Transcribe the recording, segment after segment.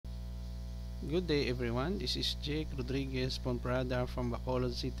Good day everyone, this is Jake Rodriguez Pomperada from Bacolod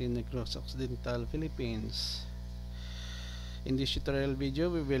City, Negros Occidental Philippines. In this tutorial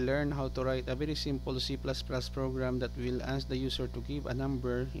video, we will learn how to write a very simple C++ program that will ask the user to give a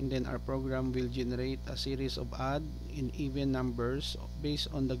number, and then our program will generate a series of odd and even numbers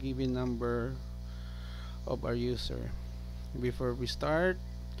based on the given number of our user. Before we start,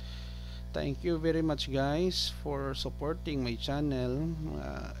 thank you very much guys for supporting my channel.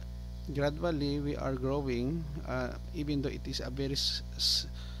 Gradually we are growing, even though it is a very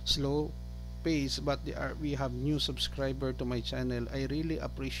slow pace, but we have new subscriber to my channel. I really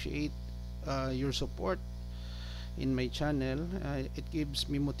appreciate your support in my channel. It gives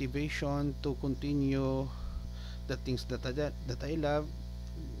me motivation to continue the things that I love,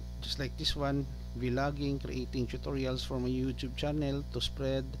 just like this one, vlogging, creating tutorials for my YouTube channel to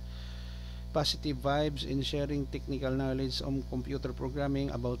spread positive vibes in sharing technical knowledge on computer programming,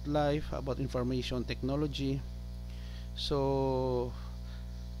 about life, about information technology. So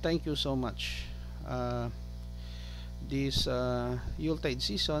thank you so much. This Yuletide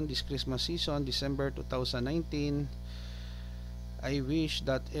season, this Christmas season, December 2019, I wish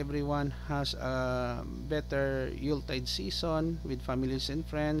that everyone has a better Yuletide season with families and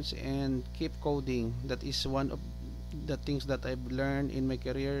friends, and keep coding. That is one of the things that I've learned in my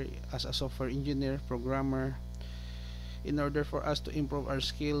career as a software engineer, programmer. In order for us to improve our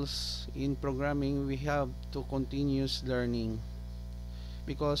skills in programming, we have to continuous learning,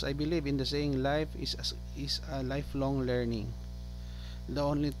 because I believe in the saying, life is a lifelong learning. The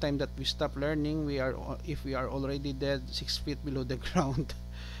only time that we stop learning, we are if we are already dead 6 feet below the ground.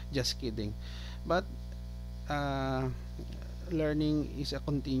 Just kidding. But uh, learning is a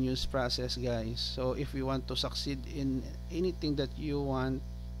continuous process guys. So if you want to succeed in anything that you want,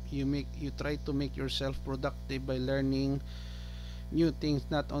 you try to make yourself productive by learning new things,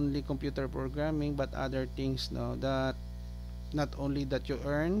 not only computer programming but other things, no, that not only that you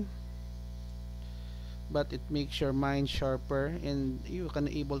earn, but it makes your mind sharper and you can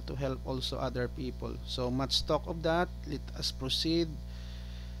able to help also other people. So much talk of that, let us proceed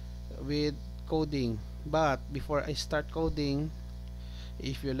with coding. But before I start coding,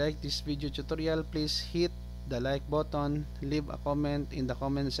 if you like this video tutorial, please hit the like button, leave a comment in the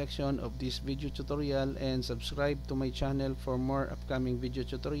comment section of this video tutorial, and subscribe to my channel for more upcoming video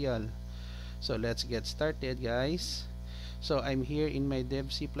tutorial. So let's get started guys. So I'm here in my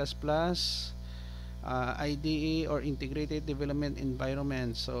dev C++ IDE, or integrated development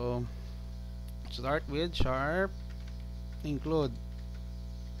environment. So start with sharp include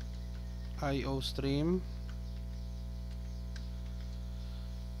IOStream.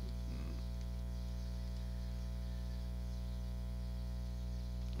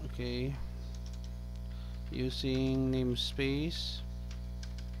 Okay, using namespace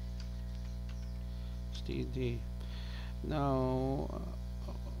std. Now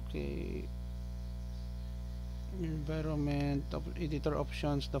okay, environment editor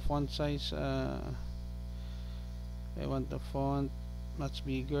options, the font size, I want the font much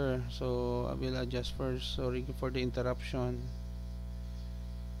bigger, so I will adjust first. Sorry for the interruption.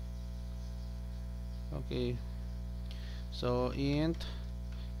 Okay, so int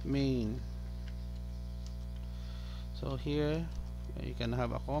main. So here you can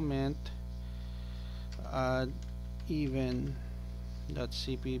have a comment, add even.cpp,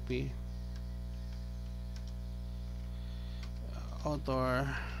 author,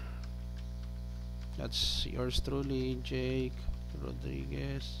 that's yours truly, Jake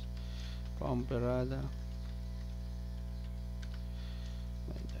Rodriguez Pomperada.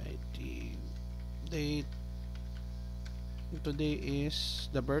 Date, today is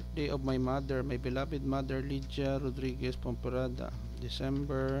the birthday of my mother, my beloved mother, Lydia Rodriguez Pomperada,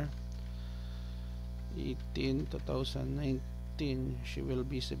 December 18, 2019. She will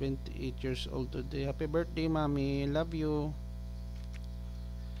be 78 years old today. Happy birthday mommy, love you.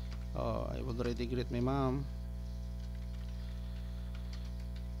 Oh, I already greet my mom.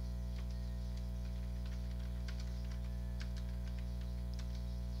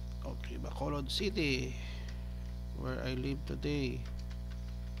 Okay, Bacolod City, where I live today.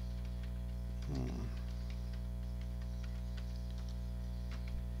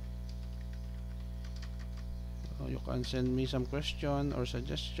 So you can send me some question or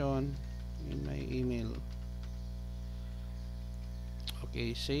suggestion in my email.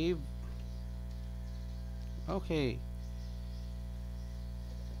 Okay, save. Okay,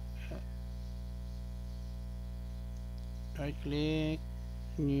 right click,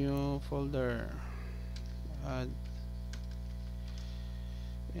 new folder, add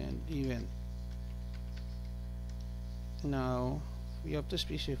and event. Now we have to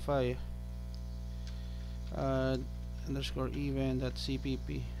specify add underscore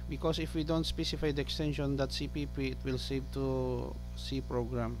even.cpp, because if we don't specify the extension .cpp, it will save to C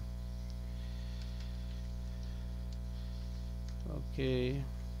program. Okay,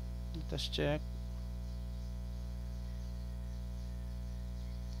 let us check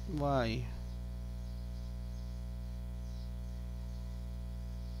why.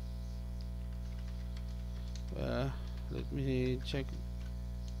 Let me check.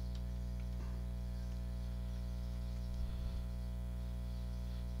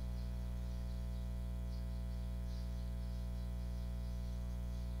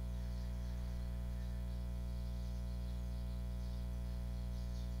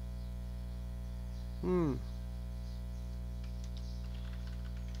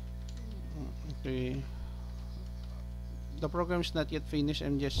 Okay, the program is not yet finished.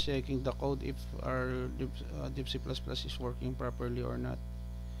 I'm just checking the code if our div C++ is working properly or not.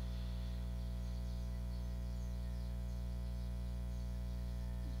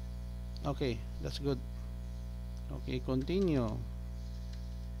 Okay, that's good. Okay, continue.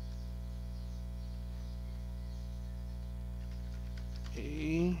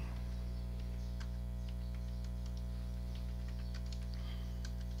 Okay,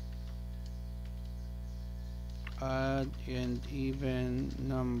 add and even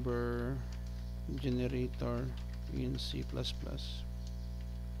number generator in C++.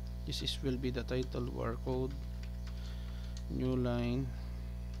 This will be the title of our code. New line.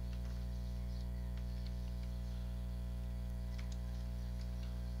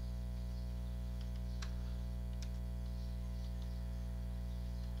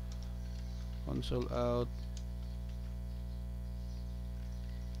 Console out.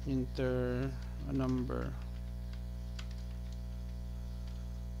 Enter a number.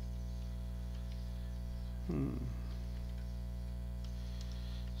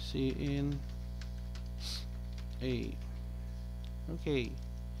 C in A. Okay,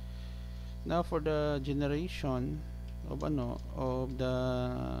 now for the generation of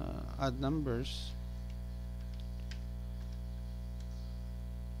the add numbers,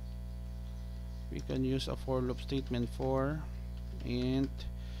 we can use a for loop statement for int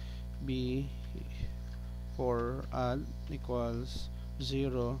b for add equals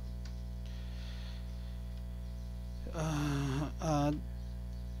 0, add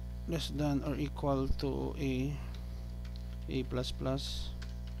less than or equal to a plus plus,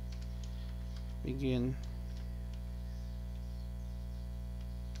 begin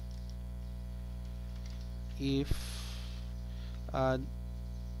if add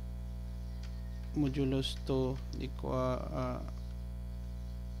modulus 2 equal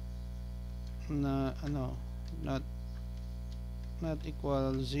not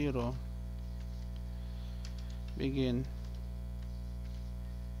equal 0, begin.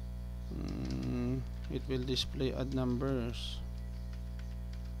 It will display add numbers.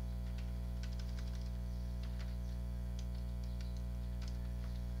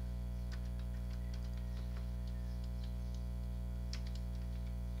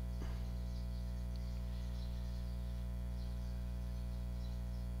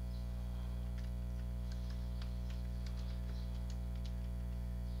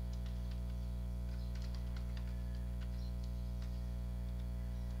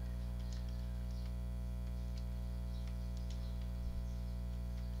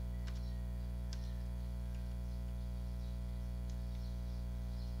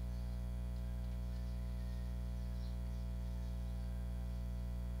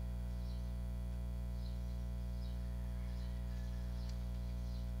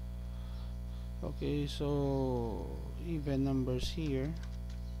 Okay, so even numbers here,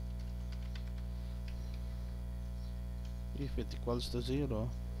 if it equals to 0,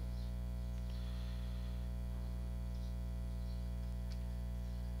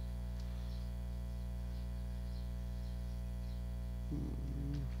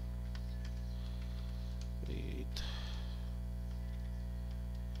 wait,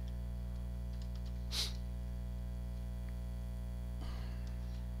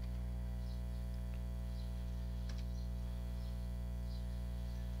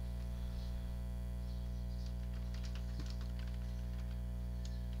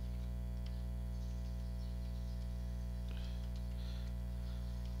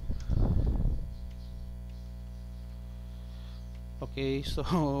 okay,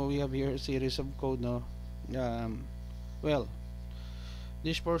 so we have here a series of code, well,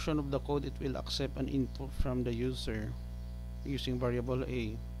 this portion of the code, it will accept an input from the user using variable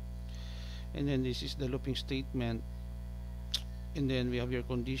a, and then this is the looping statement, and then we have your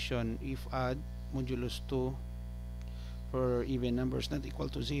condition if add modulus 2 for even numbers not equal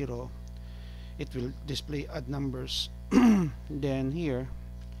to 0, it will display odd numbers. Then here,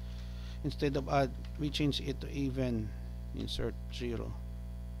 instead of odd, we change it to even. Insert 0,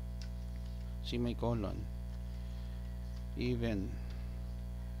 semicolon, even.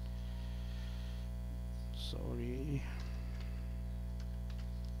 Sorry,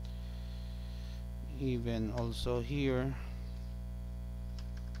 even. Also here,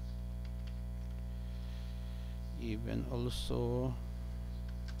 even. Also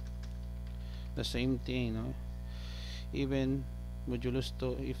the same thing, no? Even modulus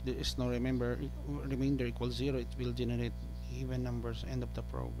 2, if there is no remainder equals 0, it will generate even numbers. End of the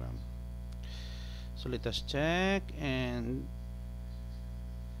program. So let us check, and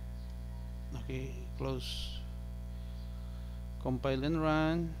okay, close, compile and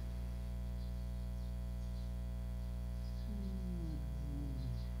run.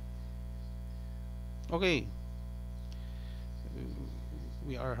 Okay,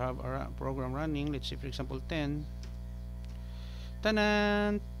 we have our program running. Let's say for example 10.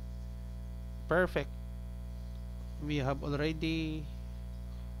 Tanan! Perfect. We have already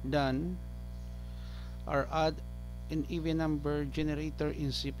done our odd and even number generator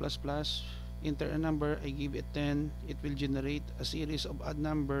in C++. Enter a number, I give it 10. It will generate a series of odd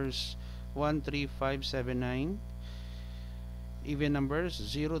numbers 1, 3, 5, 7, 9. Even numbers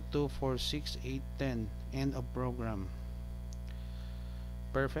 0, 2, 4, 6, 8, 10. End of program.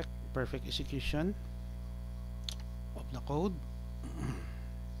 Perfect execution of the code.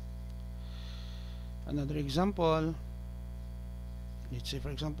 Another example, let's say for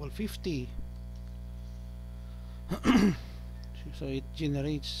example 50. So it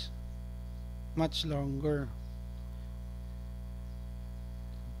generates much longer.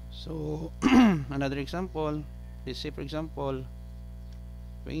 So another example, let's say for example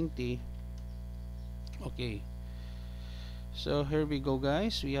 20. Okay, so here we go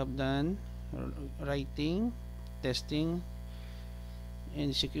guys. We have done writing, testing,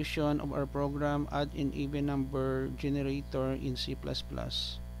 and execution of our program add and even number generator in C++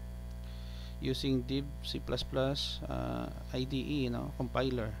 using div C++ IDE,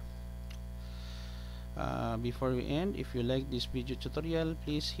 compiler. Before we end, if you like this video tutorial,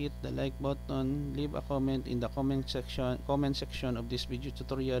 please hit the like button, leave a comment in the comment section of this video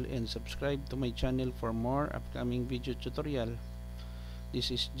tutorial, and subscribe to my channel for more upcoming video tutorial. This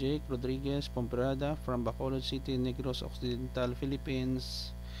is Jake Rodriguez Pomperada from Bacolod City, Negros Occidental,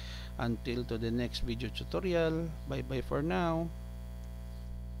 Philippines. Until to the next video tutorial, bye bye for now.